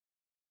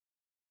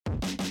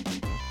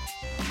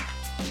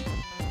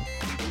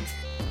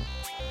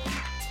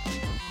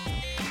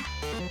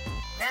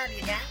up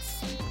your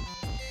guns,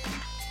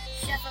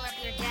 shuffle up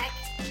your deck,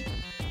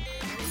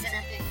 loosen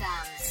up your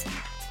thumbs.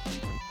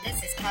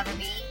 This is Cover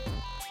B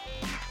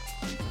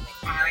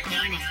with Powered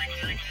Gaming.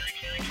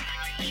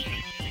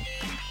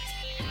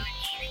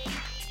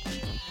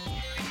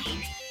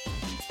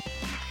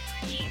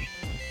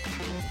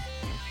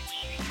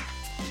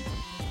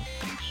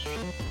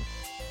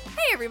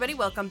 Hey everybody,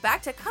 welcome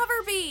back to Cover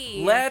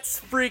B. Let's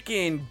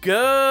freaking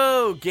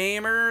go,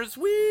 gamers.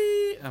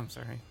 I'm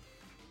sorry.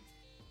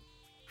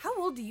 How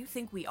old do you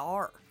think we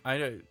are?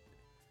 I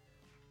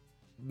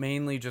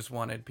mainly just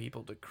wanted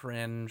people to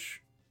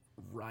cringe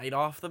right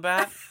off the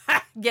bat.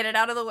 Get it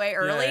out of the way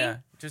early? Yeah.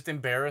 Just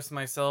embarrass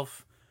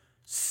myself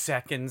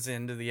seconds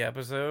into the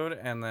episode,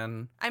 and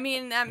then... I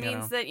mean, that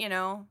means that,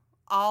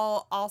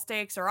 all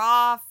stakes are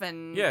off,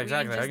 and yeah,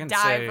 exactly. we I can can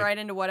just dive say, right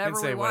into whatever I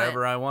can say we want.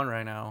 whatever I want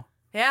right now.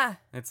 Yeah.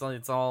 It's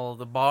all,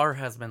 the bar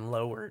has been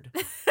lowered,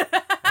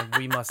 and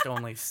we must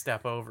only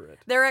step over it.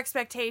 Their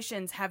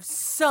expectations have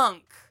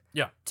sunk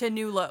to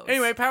new lows.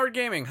 Anyway, Powered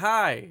Gaming,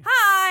 hi.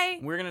 Hi.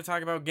 We're going to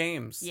talk about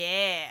games.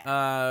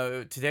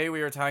 Yeah. Today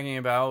we are talking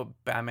about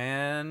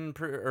Batman,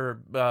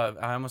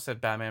 I almost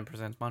said Batman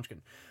Presents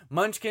Munchkin.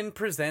 Munchkin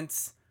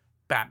Presents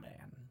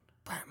Batman.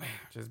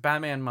 Which is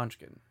Batman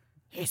Munchkin.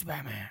 It's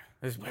Batman.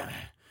 It's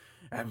Batman.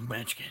 I'm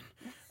Munchkin.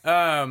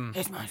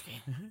 It's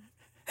Munchkin.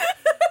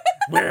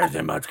 Where's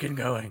the Munchkin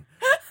going?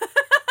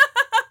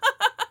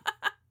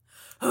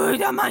 Who's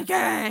the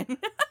Munchkin?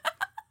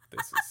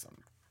 This is some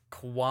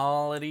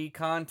quality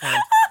content.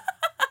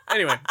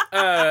 Anyway,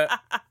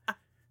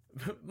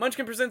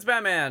 Munchkin Presents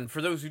Batman.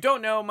 For those who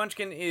don't know,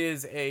 Munchkin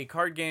is a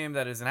card game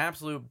that is an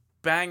absolute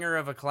banger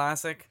of a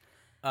classic.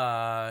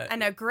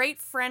 And a great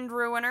friend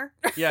ruiner.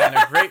 Yeah, and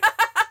a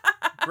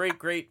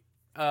great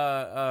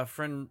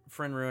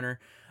friend ruiner.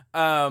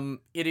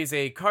 It is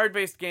a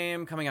card-based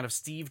game coming out of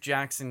Steve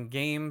Jackson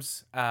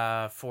Games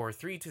for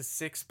 3 to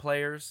 6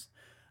 players.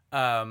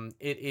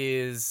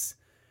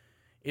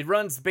 It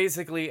runs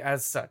basically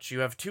as such.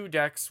 You have 2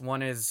 decks.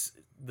 One is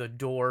the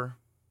door,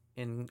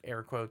 in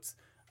air quotes.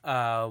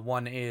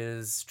 One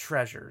is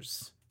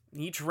treasures.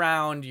 Each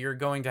round, you're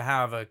going to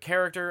have a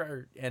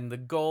character, and the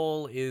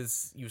goal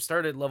is you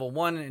start at level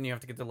 1 and you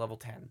have to get to level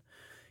 10.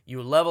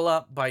 You level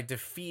up by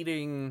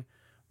defeating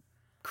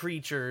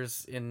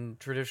creatures in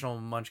traditional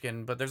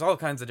Munchkin, but there's all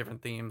kinds of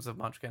different themes of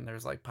Munchkin.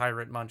 There's like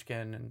Pirate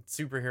Munchkin and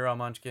Superhero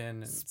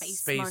Munchkin and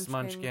Space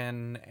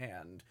Munchkin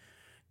and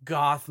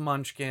Goth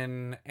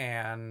Munchkin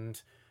and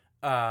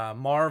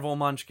Marvel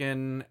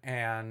Munchkin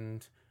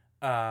and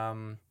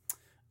Conan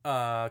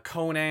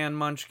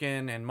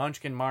Munchkin and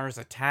Munchkin Mars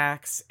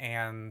Attacks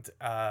and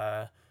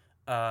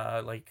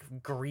like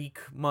Greek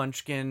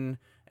Munchkin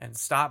and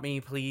Stop Me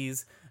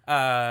Please.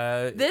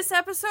 This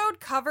episode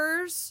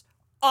covers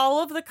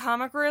all of the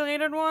comic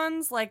related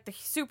ones, like the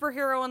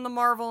superhero and the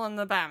Marvel and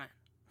the Batman.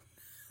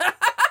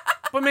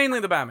 But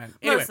mainly the Batman.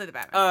 Anyway, Mostly the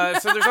Batman.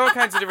 So there's all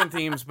kinds of different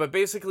themes, but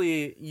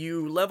basically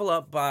you level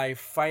up by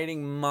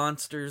fighting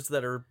monsters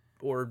that are,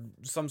 or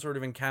some sort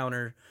of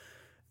encounter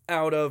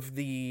out of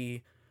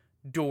the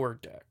door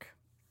deck.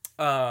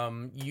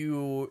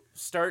 You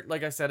start,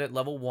 like I said, at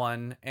level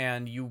 1,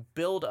 and you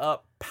build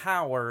up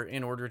power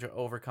in order to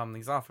overcome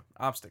these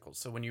obstacles.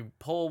 So when you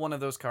pull one of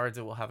those cards,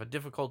 it will have a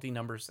difficulty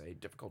number, say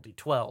difficulty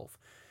 12.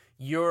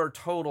 Your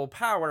total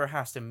power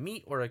has to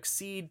meet or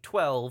exceed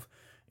 12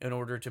 in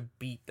order to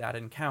beat that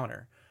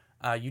encounter.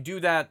 You do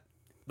that,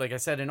 like I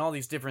said, in all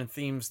these different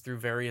themes through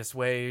various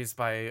ways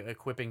by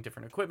equipping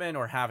different equipment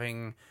or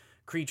having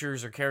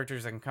creatures or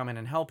characters that can come in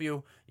and help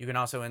you. You can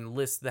also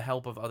enlist the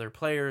help of other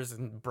players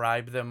and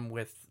bribe them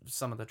with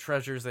some of the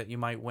treasures that you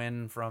might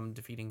win from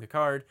defeating the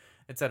card,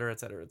 etc.,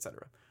 etc.,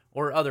 etc.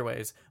 Or other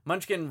ways.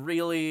 Munchkin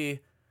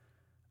really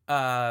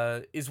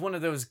is one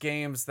of those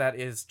games that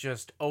is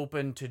just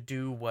open to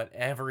do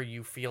whatever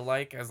you feel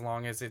like as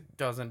long as it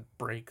doesn't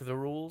break the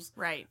rules.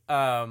 Right.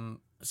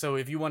 So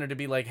if you wanted to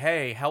be like,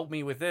 hey, help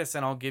me with this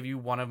and I'll give you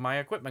one of my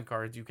equipment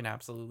cards, you can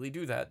absolutely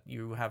do that.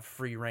 You have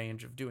free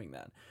range of doing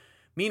that.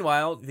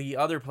 Meanwhile, the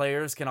other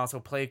players can also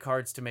play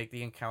cards to make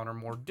the encounter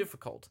more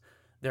difficult,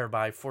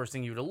 thereby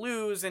forcing you to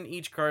lose, and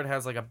each card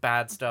has like a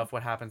bad stuff,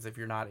 what happens if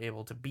you're not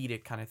able to beat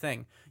it kind of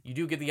thing. You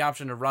do get the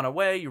option to run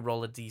away. You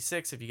roll a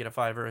d6. If you get a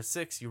 5 or a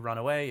 6, you run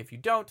away. If you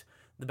don't,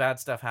 the bad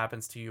stuff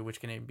happens to you, which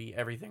can be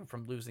everything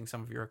from losing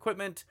some of your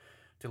equipment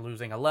to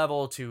losing a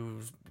level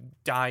to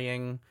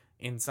dying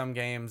in some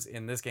games.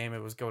 In this game, it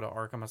was go to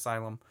Arkham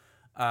Asylum,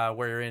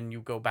 wherein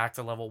you go back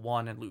to level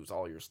 1 and lose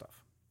all your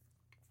stuff.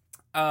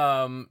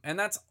 And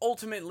that's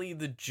ultimately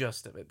the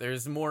gist of it.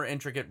 There's more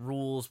intricate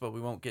rules, but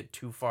we won't get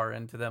too far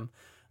into them.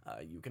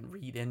 You can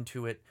read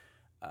into it.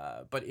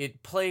 But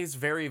it plays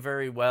very,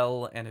 very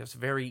well, and it's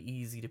very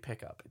easy to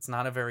pick up. It's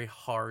not a very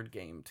hard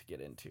game to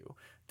get into.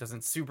 It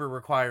doesn't super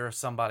require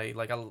somebody,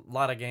 like a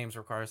lot of games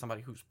require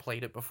somebody who's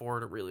played it before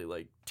to really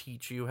like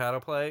teach you how to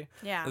play.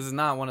 Yeah. This is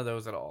not one of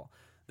those at all.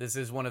 This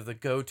is one of the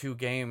go-to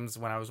games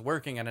when I was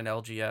working at an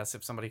LGS.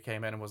 If somebody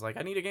came in and was like,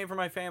 I need a game for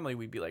my family,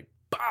 we'd be like,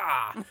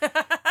 bah!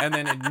 And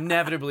then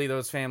inevitably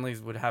those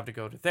families would have to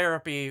go to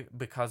therapy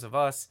because of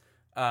us.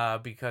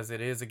 because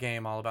it is a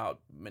game all about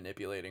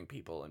manipulating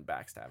people and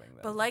backstabbing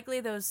them. But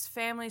likely those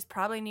families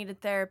probably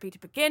needed therapy to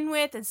begin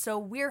with, and so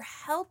we're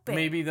helping.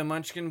 Maybe the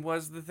Munchkin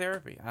was the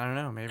therapy. I don't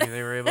know. Maybe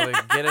they were able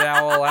to get it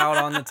all out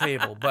on the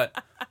table.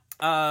 But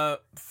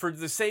for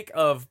the sake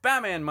of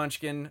Batman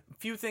Munchkin,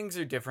 few things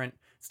are different.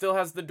 Still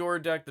has the door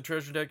deck, the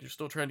treasure deck. You're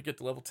still trying to get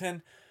to level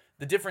 10.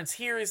 The difference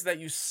here is that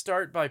you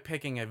start by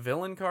picking a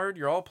villain card.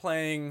 You're all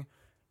playing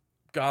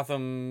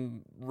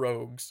Gotham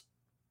rogues.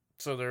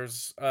 So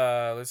there's,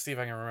 let's see if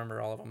I can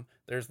remember all of them.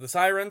 There's the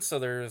Sirens, so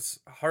there's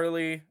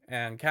Harley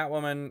and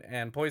Catwoman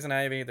and Poison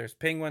Ivy. There's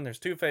Penguin, there's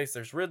Two-Face,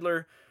 there's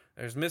Riddler,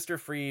 there's Mr.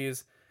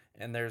 Freeze,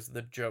 and there's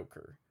the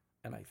Joker.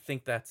 And I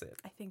think that's it.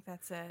 I think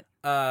that's it.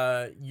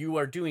 You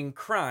are doing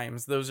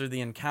crimes. Those are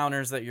the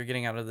encounters that you're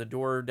getting out of the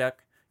door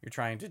deck. You're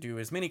trying to do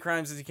as many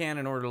crimes as you can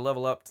in order to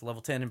level up to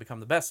level 10 and become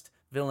the best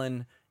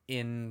villain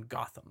in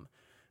Gotham.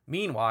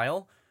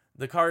 Meanwhile,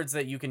 the cards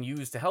that you can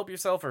use to help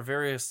yourself are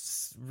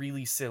various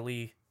really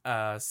silly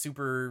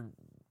super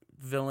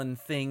villain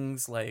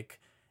things like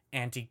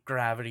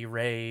anti-gravity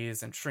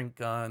rays and shrink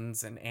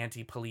guns and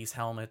anti-police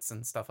helmets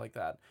and stuff like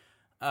that.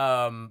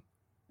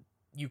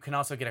 You can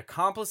also get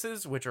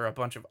accomplices, which are a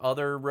bunch of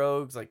other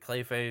rogues like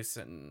Clayface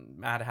and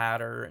Mad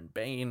Hatter and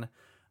Bane.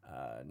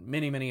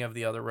 Many of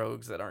the other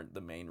rogues that aren't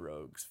the main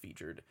rogues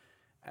featured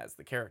as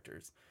the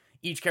characters.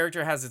 Each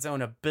character has its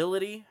own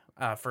ability.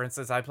 For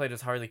instance, I played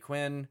as Harley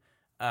Quinn.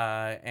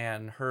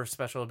 And her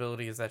special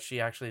ability is that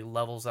she actually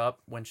levels up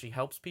when she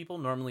helps people.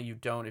 Normally you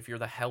don't. If you're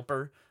the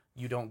helper,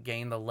 you don't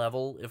gain the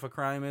level if a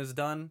crime is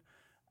done.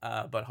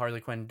 But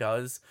Harley Quinn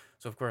does.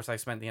 So, of course, I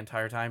spent the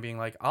entire time being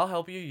like, I'll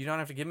help you. You don't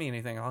have to give me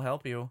anything. I'll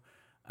help you.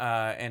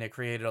 And it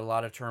created a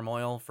lot of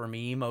turmoil for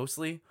me,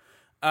 mostly.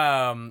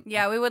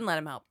 Yeah, we wouldn't let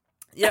him help.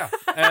 Yeah.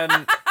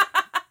 And,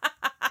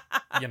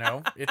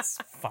 it's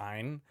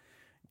fine.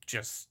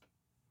 Just,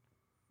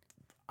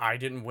 I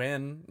didn't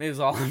win,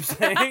 is all I'm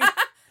saying.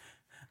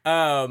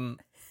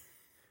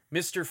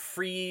 Mr.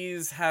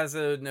 Freeze has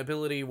an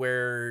ability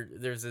where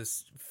there's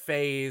this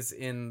phase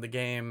in the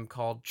game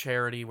called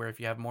Charity, where if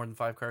you have more than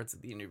 5 cards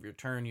at the end of your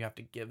turn, you have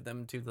to give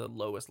them to the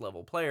lowest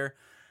level player,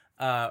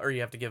 or you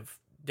have to give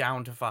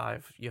down to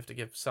 5. You have to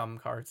give some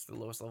cards to the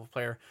lowest level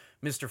player.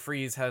 Mr.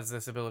 Freeze has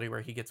this ability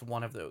where he gets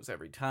one of those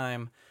every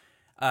time.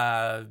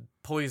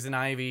 Poison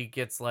Ivy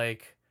gets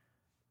like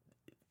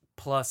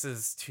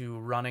pluses to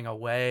running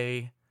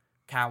away.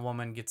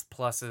 Catwoman gets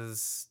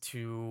pluses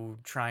to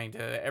trying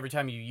to, every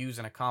time you use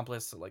an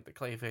accomplice, so like the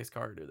Clayface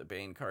card or the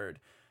Bane card,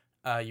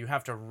 you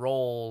have to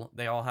roll.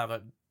 They all have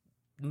a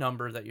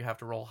number that you have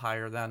to roll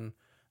higher than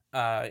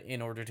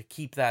in order to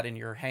keep that in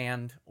your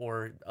hand,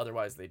 or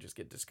otherwise they just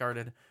get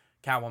discarded.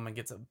 Catwoman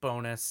gets a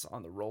bonus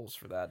on the rolls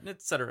for that,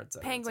 et cetera, et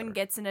cetera. Penguin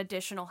gets an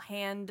additional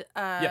hand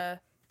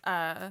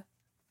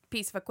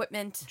piece of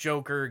equipment.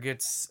 Joker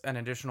gets an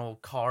additional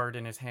card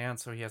in his hand,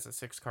 so he has a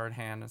 6-card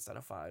hand instead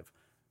of 5.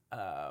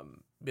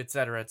 Et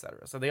cetera, et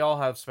cetera. So they all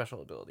have special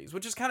abilities,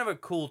 which is kind of a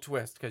cool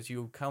twist because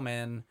you come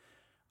in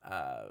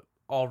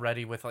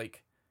already with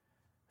like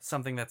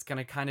something that's going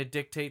to kind of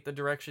dictate the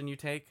direction you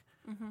take.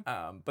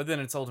 Mm-hmm. But then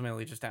it's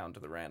ultimately just down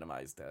to the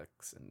randomized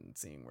decks and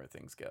seeing where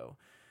things go.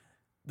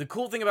 The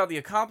cool thing about the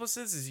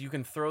accomplices is you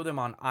can throw them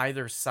on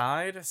either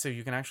side, so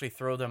you can actually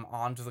throw them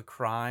onto the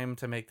crime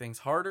to make things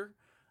harder,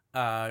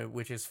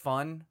 which is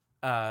fun.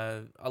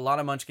 A lot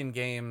of Munchkin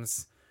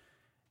games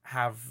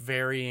have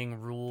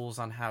varying rules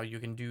on how you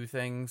can do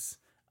things.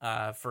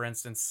 For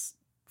instance,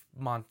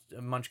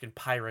 Munchkin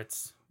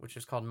Pirates, which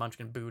is called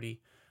Munchkin Booty.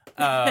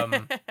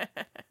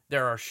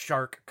 There are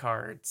shark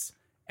cards,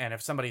 and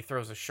if somebody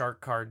throws a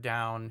shark card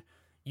down,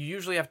 you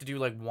usually have to do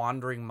like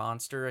Wandering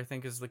Monster, I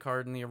think is the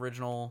card in the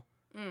original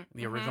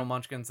original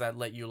Munchkins, that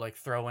let you like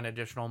throw an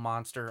additional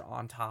monster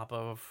on top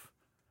of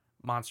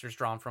monsters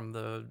drawn from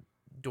the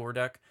door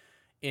deck.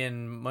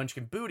 In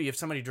Munchkin Booty, if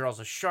somebody draws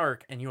a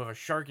shark and you have a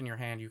shark in your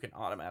hand, you can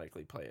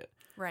automatically play it.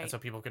 Right. And so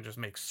people can just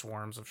make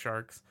swarms of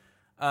sharks.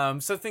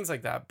 So things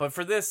like that. But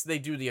for this, they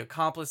do the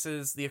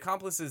accomplices. The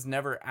accomplices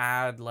never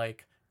add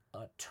like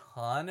a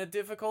ton of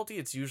difficulty.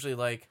 It's usually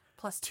like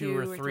plus 2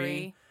 or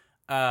 3.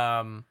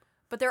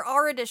 But there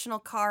are additional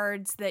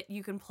cards that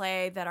you can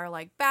play that are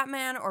like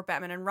Batman or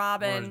Batman and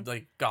Robin. Or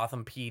like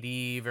Gotham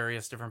PD,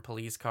 various different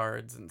police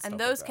cards and stuff. And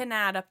those like can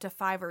add up to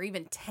 5 or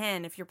even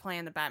 10 if you're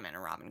playing the Batman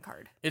and Robin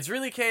card. It's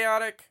really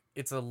chaotic.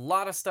 It's a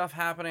lot of stuff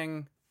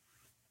happening.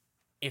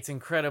 It's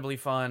incredibly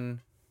fun.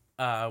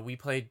 We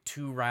played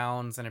 2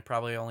 rounds and it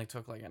probably only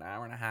took like an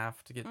hour and a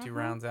half to get 2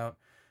 rounds out.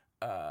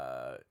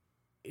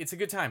 It's a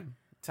good time.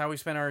 It's how we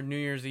spent our New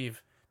Year's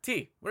Eve.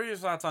 T, what are your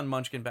thoughts on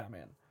Munchkin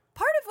Batman?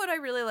 Part of what I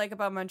really like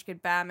about Munchkin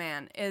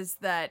Batman is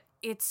that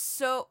it's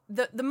so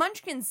the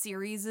Munchkin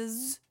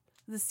series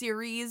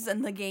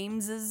and the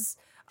games as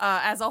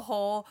a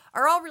whole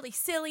are all really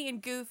silly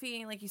and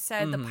goofy. Like you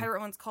said, the pirate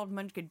one's called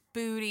Munchkin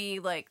Booty.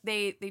 Like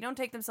they don't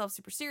take themselves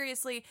super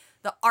seriously.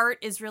 The art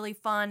is really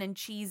fun and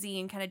cheesy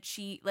and kind of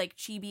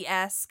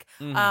chibi-esque.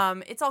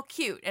 It's all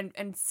cute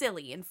and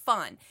silly and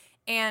fun.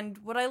 And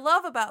what I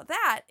love about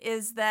that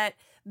is that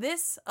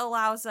this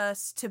allows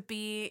us to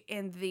be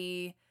in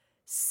the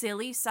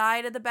silly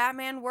side of the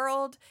Batman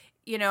world.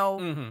 You know,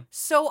 Mm-hmm.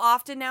 so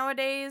often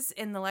nowadays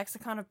in the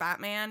lexicon of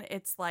Batman,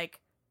 it's like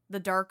the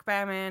dark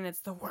Batman, it's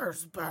the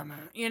worst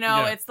Batman. You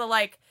know, Yeah. it's the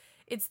like,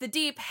 it's the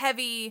deep,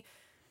 heavy,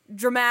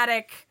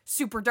 dramatic,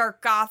 super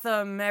dark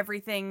Gotham,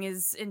 everything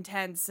is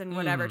intense and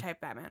whatever Mhm.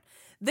 type Batman.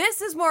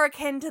 This is more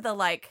akin to the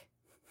like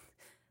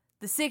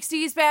the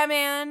 60s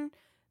Batman,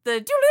 the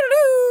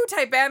doo-doo-doo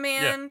type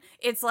Batman.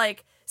 It's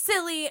like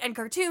silly and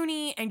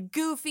cartoony and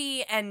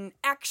goofy and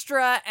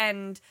extra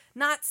and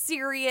not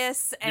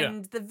serious,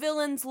 and the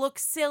villains look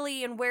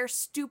silly and wear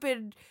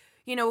stupid,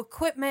 you know,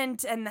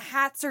 equipment, and the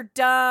hats are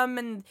dumb,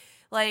 and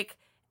like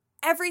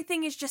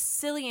everything is just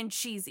silly and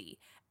cheesy.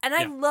 And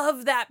I Yeah.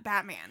 love that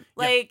Batman.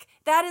 Like,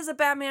 that is a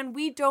Batman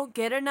we don't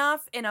get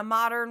enough in a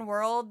modern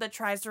world that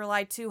tries to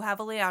rely too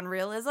heavily on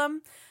realism.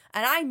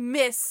 And I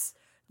miss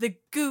the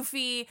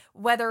goofy,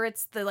 whether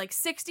it's the like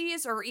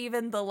 60s or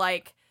even the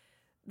like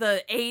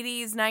the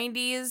 80s,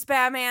 90s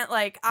Batman.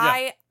 Like,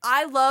 I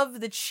love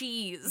the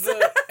cheese.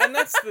 And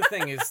that's the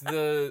thing, is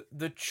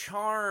the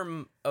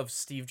charm of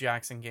Steve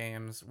Jackson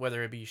games,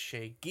 whether it be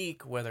Shea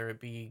Geek, whether it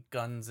be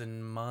Guns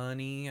and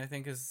Money, I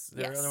think is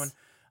their other one.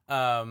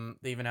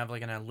 They even have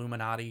like an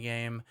Illuminati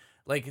game.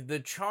 Like, the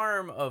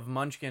charm of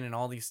Munchkin and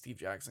all these Steve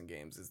Jackson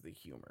games is the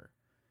humor.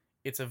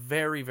 It's a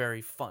very,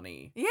 very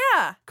funny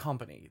Yeah.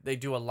 company. They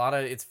do a lot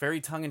of, it's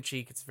very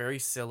tongue-in-cheek, it's very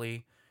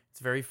silly, it's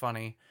very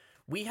funny.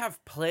 We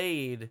have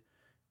played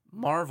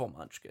Marvel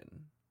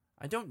Munchkin.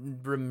 I don't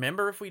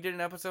remember if we did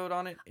an episode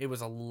on it. It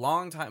was a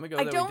long time ago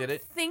I that don't we did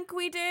it. think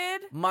we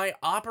did. My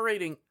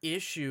operating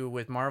issue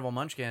with Marvel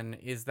Munchkin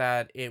is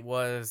that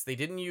they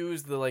didn't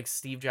use the like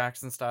Steve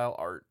Jackson style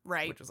art,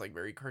 Right. which is like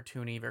very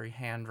cartoony, very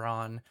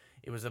hand-drawn.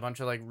 It was a bunch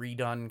of like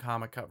redone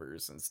comic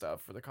covers and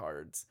stuff for the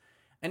cards.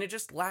 And it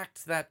just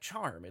lacked that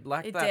charm. It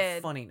lacked It that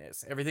did.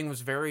 funniness. Everything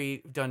was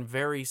done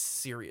very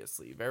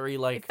seriously, very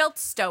like It felt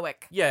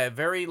stoic. yeah,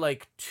 very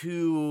like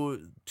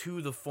to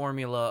the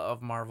formula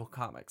of Marvel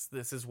Comics.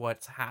 This is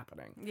what's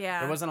happening. Yeah.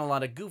 There wasn't a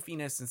lot of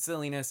goofiness and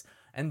silliness,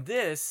 and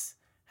this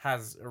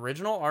has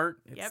original art.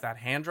 It's Yep. that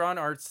hand-drawn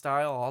art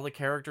style. All the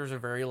characters are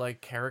very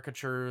like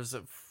caricatures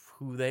of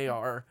who they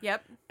are,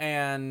 Yep.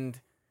 and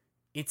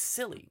it's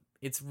silly.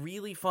 It's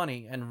really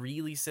funny and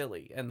really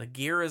silly, and the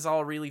gear is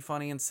all really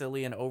funny and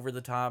silly and over the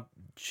top,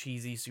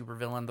 cheesy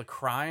supervillain. The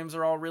crimes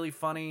are all really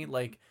funny.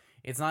 Like,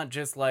 it's not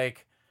just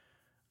like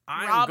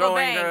I'm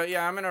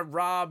gonna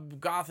rob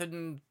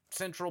Gotham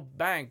Central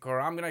Bank, or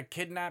I'm gonna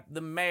kidnap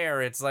the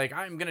mayor. It's like,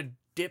 I'm gonna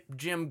dip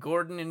Jim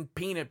Gordon in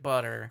peanut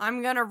butter.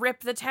 I'm gonna rip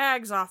the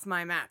tags off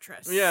my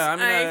mattress. Yeah,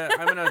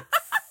 I'm gonna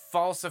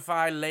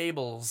falsify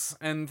labels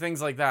and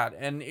things like that,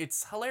 and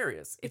it's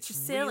hilarious. It's It's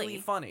just really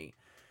silly. funny.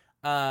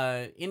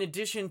 In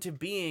addition to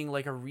being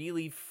like a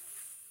really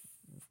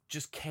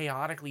just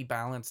chaotically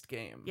balanced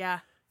game. Yeah.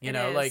 You it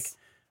know, is. like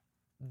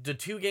the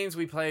two games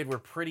we played were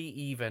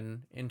pretty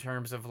even in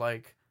terms of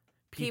like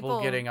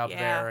people getting up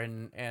there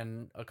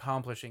and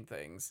accomplishing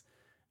things.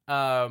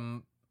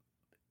 And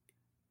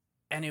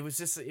it was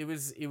just it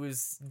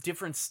was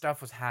different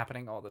stuff was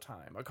happening all the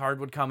time. A card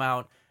would come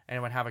out and it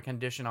would have a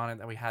condition on it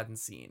that we hadn't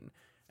seen.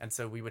 And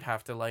so we would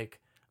have to like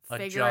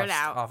Figure it adjust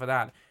out. off of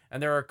that.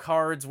 And there are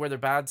cards where the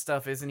bad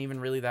stuff isn't even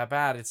really that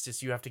bad. It's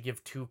just you have to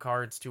give 2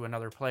 cards to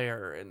another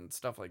player and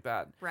stuff like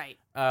that. Right.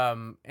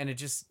 And it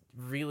just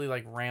really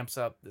like ramps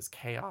up this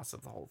chaos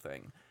of the whole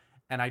thing.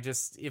 And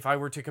if I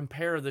were to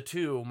compare the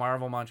two,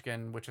 Marvel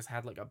Munchkin, which has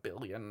had like 1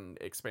 billion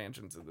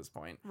expansions at this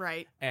point,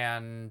 Right.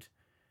 and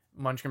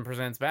Munchkin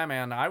Presents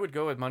Batman, I would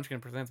go with Munchkin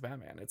Presents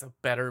Batman. It's a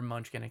better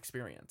Munchkin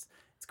experience.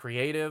 It's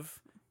creative.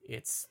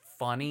 It's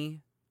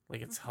funny.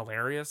 Like, it's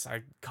hilarious.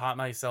 I caught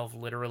myself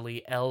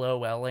literally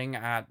LOLing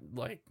at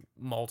like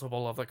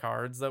multiple of the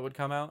cards that would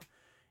come out.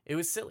 It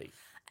was silly.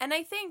 And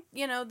I think,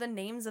 you know, the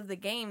names of the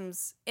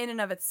games in and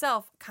of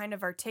itself kind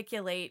of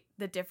articulate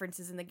the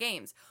differences in the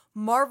games.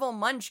 Marvel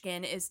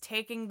Munchkin is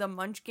taking the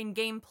Munchkin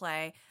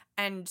gameplay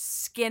and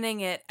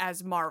skinning it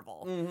as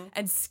Marvel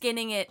and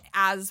skinning it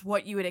as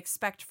what you would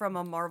expect from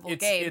a Marvel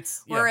game.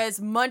 Whereas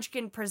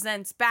Munchkin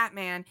Presents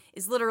Batman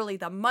is literally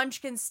the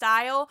Munchkin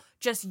style,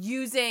 just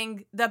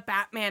using the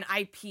Batman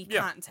IP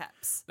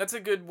concepts. That's a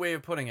good way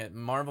of putting it.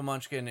 Marvel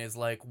Munchkin is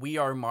like, we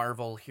are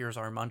Marvel, here's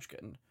our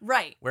Munchkin.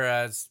 Right.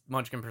 Whereas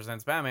Munchkin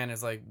Presents Batman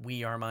is like,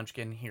 we are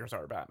Munchkin, here's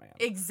our Batman.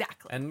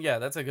 Exactly. And yeah,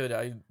 that's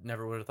I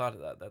never would have thought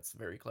of that. That's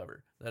very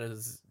clever. That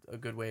is a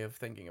good way of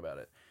thinking about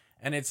it.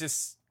 And it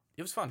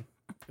was fun.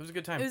 It was a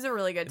good time. It was a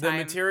really good The time.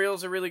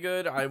 materials are really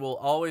good. I will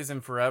always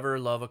and forever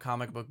love a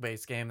comic book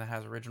based game that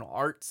has original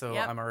art, so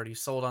Yep. I'm already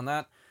sold on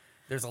that.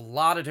 There's a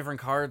lot of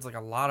different cards, like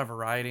a lot of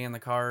variety in the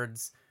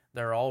cards.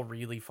 They're all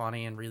really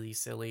funny and really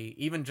silly.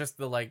 Even just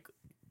the like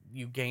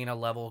you gain a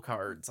level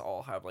cards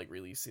all have like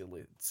really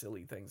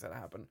silly things that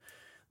happen.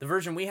 The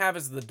version we have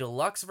is the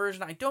deluxe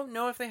version. I don't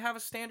know if they have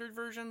a standard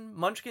version.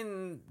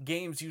 Munchkin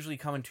games usually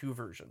come in 2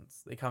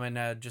 versions. They come in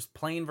a just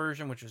plain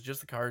version, which is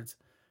just the cards,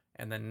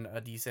 and then a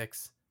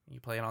D6.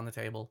 You play it on the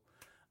table.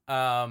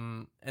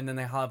 And then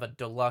they have a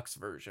deluxe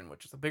version,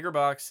 which is a bigger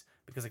box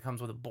because it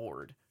comes with a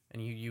board.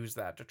 and you use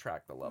that to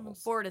track the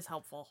levels. Board is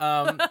helpful.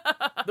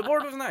 The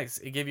board was nice.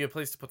 It gave you a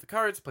place to put the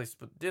cards, a place to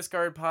put the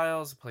discard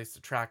piles, a place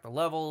to track the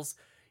levels.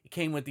 It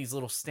came with these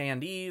little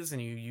standees,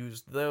 and you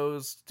used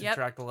those to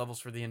track the levels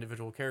for the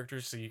individual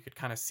characters, so you could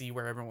kind of see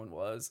where everyone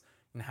was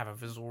and have a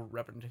visual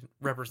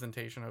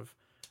representation of,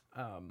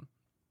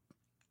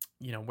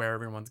 where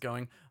everyone's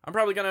going.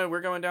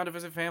 We're going down to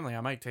visit family.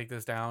 I might take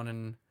this down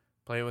and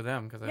play it with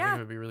them because I think it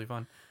would be really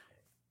fun.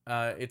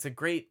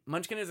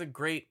 Munchkin is a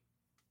great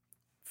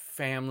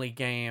family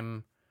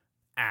game.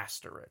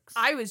 Asterisk.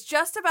 I was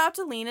just about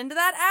to lean into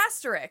that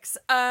asterisk.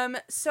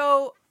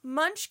 So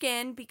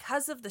Munchkin,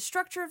 because of the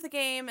structure of the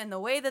game and the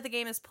way that the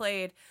game is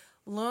played,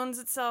 loans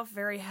itself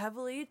very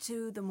heavily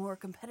to the more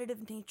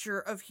competitive nature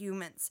of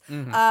humans.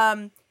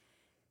 Mm-hmm.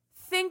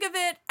 Think of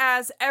it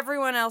as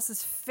everyone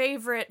else's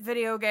favorite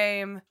video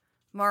game,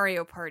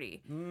 Mario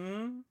Party.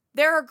 Mm-hmm.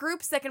 There are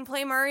groups that can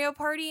play Mario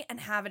Party and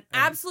have an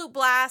absolute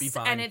blast,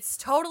 and it's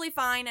totally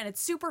fine, and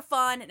it's super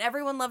fun, and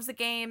everyone loves the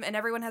game, and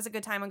everyone has a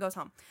good time and goes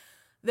home.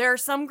 There are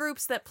some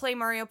groups that play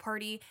Mario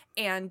Party,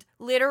 and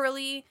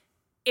literally,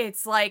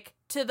 it's like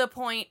to the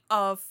point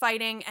of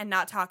fighting and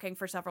not talking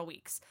for several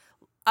weeks.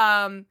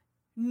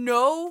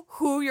 Know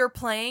who you're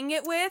playing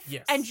it with,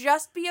 and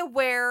just be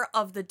aware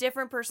of the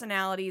different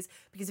personalities,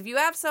 because if you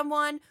have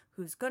someone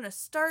who's gonna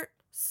start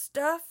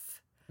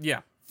stuff,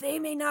 they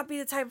may not be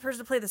the type of person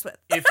to play this with.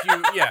 If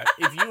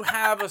you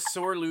have a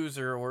sore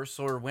loser or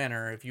sore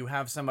winner, if you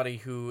have somebody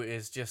who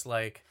is just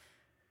like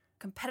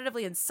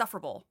competitively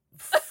insufferable,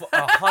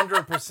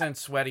 100%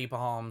 sweaty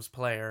palms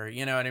player,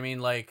 you know what I mean?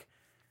 Like,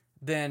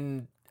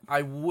 then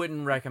I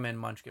wouldn't recommend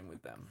Munchkin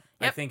with them.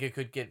 I think it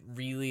could get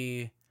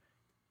really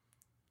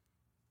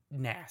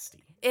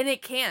nasty. And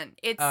it can.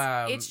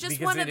 It's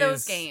just one of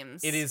those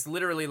games. It is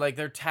literally like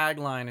their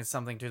tagline is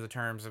something to the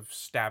terms of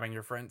stabbing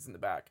your friends in the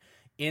back.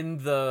 In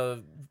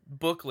the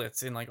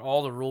booklets, in like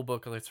all the rule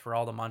booklets for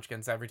all the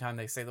Munchkins, every time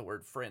they say the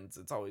word friends,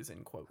 it's always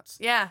in quotes.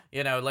 Yeah.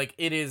 Like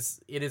it is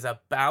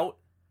about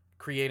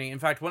creating. In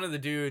fact, one of the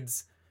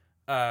dudes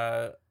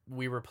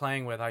we were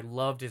playing with, I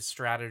loved his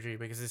strategy,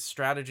 because his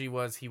strategy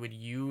was he would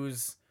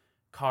use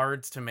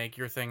cards to make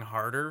your thing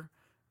harder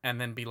and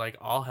then be like,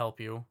 I'll help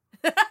you.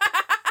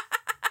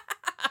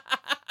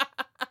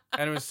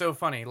 And it was so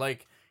funny.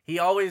 Like, he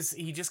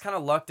just kind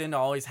of lucked into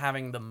always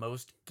having the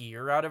most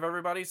gear out of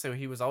everybody, so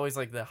he was always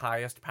like the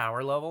highest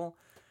power level.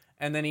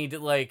 And then he'd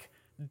like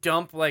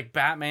dump like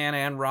Batman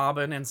and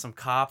Robin and some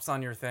cops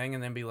on your thing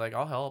and then be like,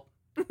 I'll help.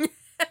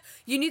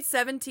 You need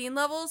 17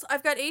 levels?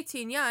 I've got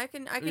 18. Yeah, I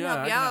can help you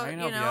out, you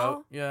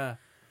know? Yeah.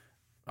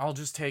 I'll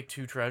just take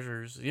 2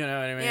 treasures. You know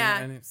what I mean? Yeah.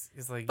 And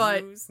it's like,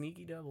 you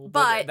sneaky devil.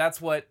 But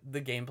that's what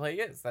the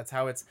gameplay is. That's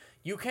how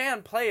you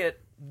can play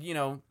it,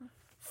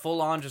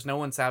 full on, just no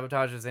one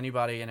sabotages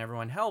anybody and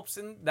everyone helps.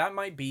 And that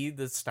might be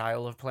the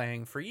style of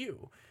playing for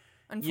you.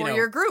 And for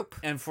your group.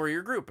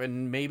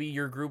 And maybe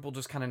your group will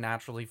just kind of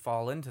naturally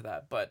fall into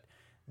that. But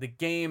the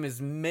game is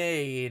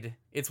made,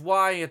 it's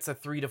why it's a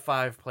 3 to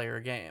 5 player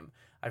game.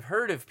 I've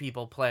heard of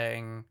people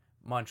playing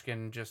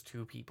Munchkin just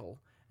 2 people,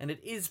 and it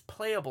is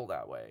playable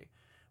that way.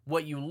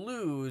 What you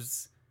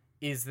lose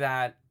is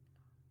that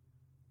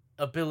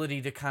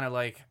ability to kind of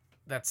like,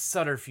 that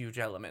subterfuge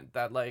element,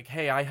 that like,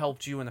 hey, I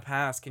helped you in the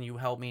past, can you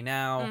help me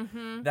now?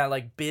 Mm-hmm. That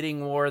like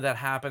bidding war that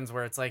happens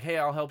where it's like, hey,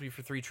 I'll help you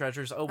for 3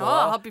 treasures. Oh, well,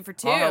 I'll help you for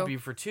 2. I'll help you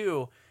for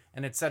 2,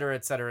 and et cetera,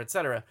 et cetera, et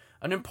cetera.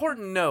 An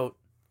important note,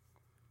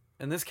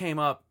 and this came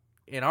up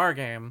in our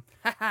game,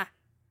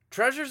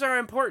 treasures are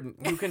important.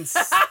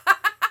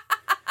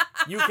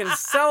 You can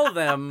sell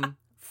them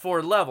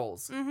for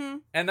levels. Mm-hmm.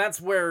 And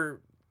that's where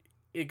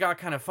it got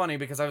kind of funny,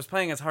 because I was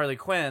playing as Harley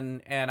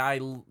Quinn and I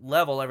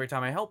level every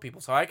time I help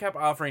people. So I kept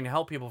offering to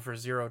help people for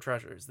 0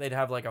 treasures. They'd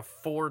have like a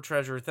 4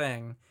 treasure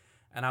thing.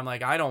 And I'm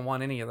like, I don't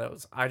want any of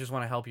those. I just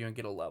want to help you and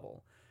get a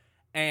level.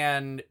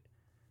 And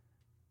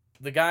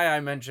the guy I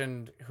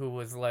mentioned who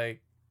was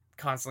like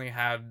constantly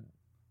had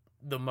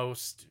the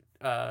most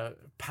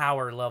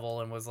power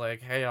level and was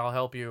like, hey, I'll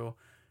help you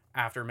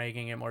after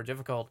making it more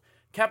difficult,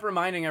 kept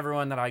reminding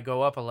everyone that I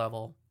go up a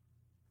level.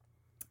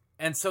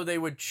 And so they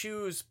would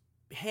choose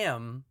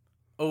him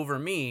over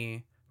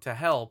me to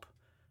help,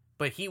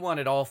 but he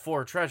wanted all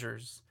 4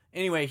 treasures.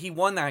 Anyway, he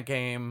won that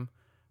game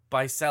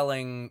by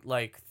selling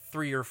like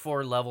 3 or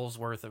 4 levels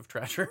worth of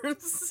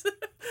treasures.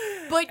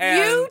 But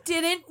you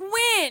didn't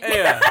win.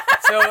 Yeah.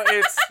 So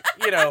it's,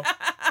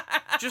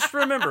 just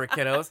remember,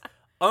 kiddos,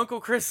 Uncle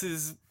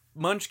Chris's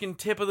Munchkin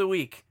tip of the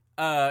week.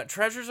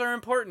 Treasures are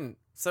important.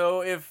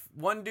 So if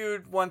one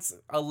dude wants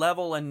a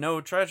level and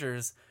no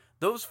treasures,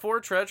 those 4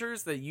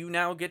 treasures that you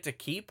now get to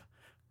keep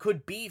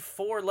could be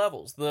 4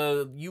 levels.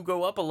 The you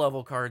go up a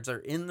level cards are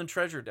in the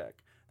treasure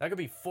deck. That could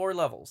be 4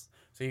 levels.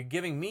 So you're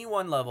giving me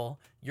 1 level,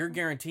 you're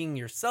guaranteeing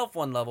yourself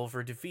 1 level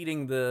for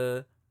defeating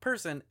the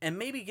person, and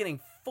maybe getting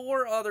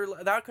 4 other...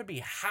 That could be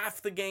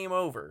half the game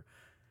over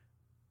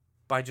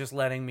by just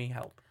letting me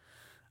help.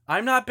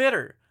 I'm not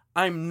bitter.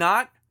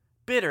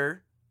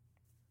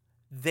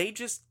 They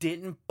just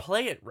didn't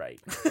play it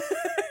right.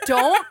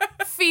 Don't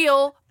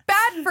feel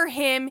bad for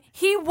him.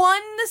 He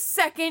won the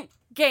second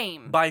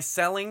game. By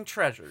selling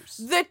treasures.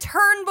 The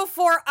turn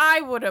before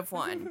I would have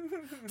won.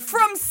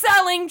 From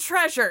selling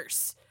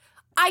treasures.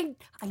 I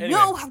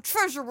know how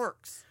treasure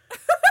works.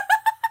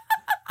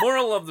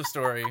 Moral of the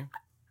story.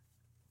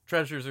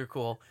 Treasures are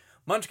cool.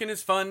 Munchkin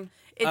is fun.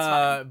 It's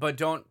fun. But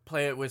don't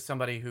play it with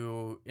somebody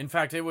who... In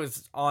fact, it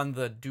was on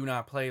the do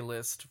not play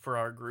list for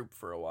our group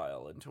for a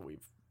while until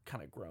we've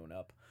kind of grown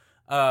up.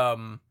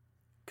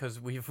 Because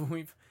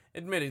we've...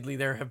 Admittedly,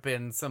 there have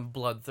been some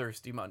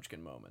bloodthirsty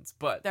Munchkin moments.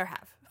 But... There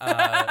have.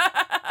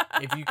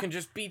 if you can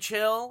just be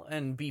chill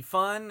and be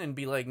fun and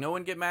be like, no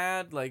one get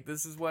mad, like,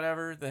 this is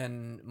whatever,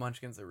 then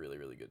Munchkin's a really,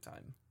 really good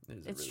time.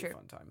 It's a really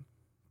fun time.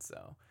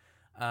 So...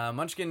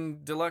 Munchkin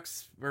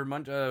Deluxe, or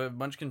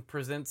Munchkin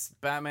Presents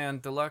Batman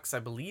Deluxe, I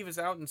believe is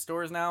out in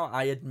stores now.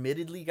 I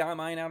admittedly got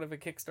mine out of a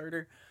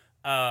Kickstarter,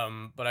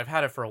 but I've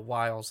had it for a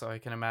while, so I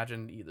can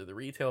imagine either the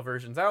retail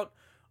version's out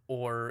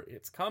or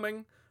it's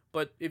coming.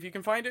 But if you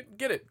can find it,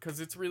 get it, because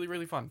it's really,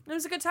 really fun. It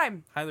was a good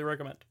time. Highly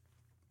recommend.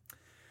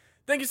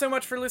 Thank you so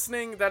much for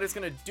listening. That is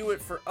going to do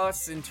it for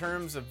us in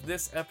terms of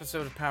this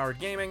episode of Powered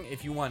Gaming.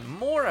 If you want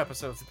more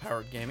episodes of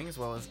Powered Gaming, as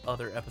well as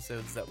other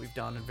episodes that we've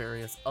done and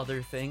various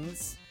other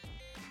things...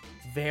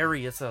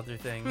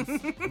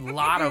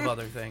 lot of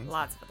other things.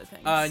 Lots of other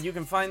things. You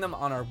can find them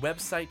on our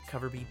website,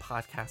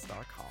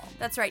 coverbpodcast.com.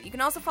 That's right. You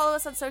can also follow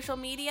us on social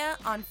media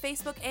on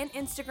Facebook and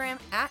Instagram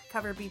at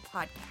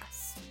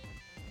CoverBPodcast.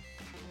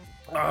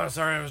 Oh,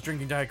 sorry, I was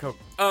drinking Diet Coke.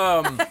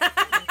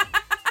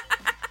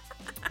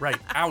 Right,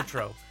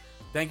 outro.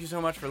 Thank you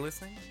so much for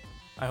listening.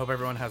 I hope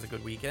everyone has a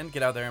good weekend.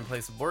 Get out there and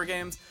play some board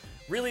games.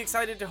 Really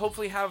excited to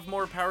hopefully have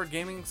more Powered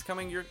Gamings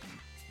coming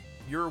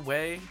your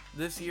way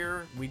this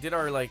year. We did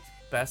our,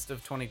 best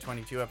of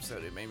 2022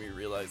 episode. It made me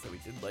realize that we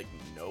did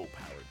no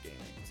Powered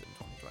Gamings in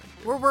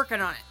 2022. We're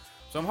working on it.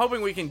 So I'm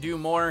hoping we can do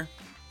more.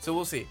 So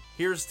we'll see.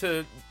 Here's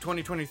to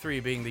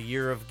 2023 being the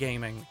year of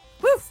gaming.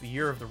 Woo! It's the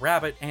year of the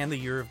rabbit and the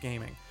year of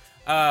gaming.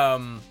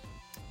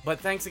 But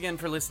thanks again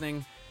for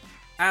listening.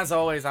 As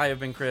always, I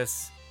have been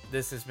Chris.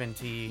 This has been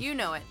T. You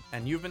know it.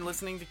 And you've been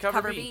listening to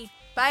Cover B.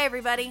 Bye,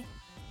 everybody.